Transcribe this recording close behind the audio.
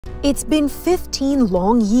It's been 15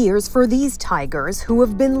 long years for these tigers who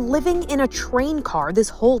have been living in a train car this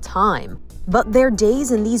whole time. But their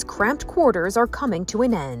days in these cramped quarters are coming to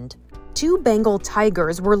an end. 2 Bengal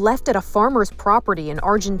tigers were left at a farmer's property in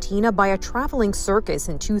Argentina by a traveling circus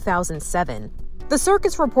in 2007. The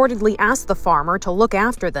circus reportedly asked the farmer to look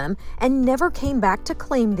after them and never came back to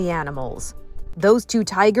claim the animals. Those 2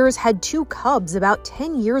 tigers had 2 cubs about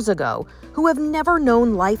 10 years ago who have never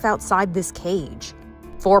known life outside this cage.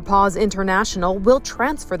 Paws International will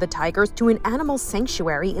transfer the tigers to an animal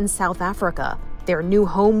sanctuary in South Africa. Their new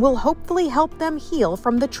home will hopefully help them heal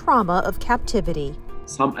from the trauma of captivity.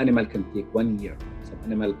 Some animal can take 1 year. Some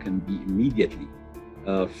animal can be immediately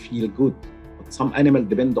feel good. But some animal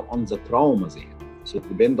depend on the trauma they have. So it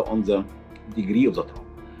depends on the degree of the trauma.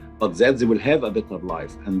 But that they will have a better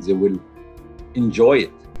life and they will enjoy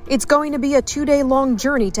it. It's going to be a 2-day-long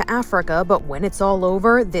journey to Africa, but when it's all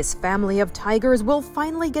over, this family of tigers will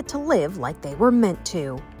finally get to live like they were meant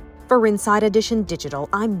to. For Inside Edition Digital,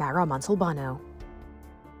 I'm Montalbano.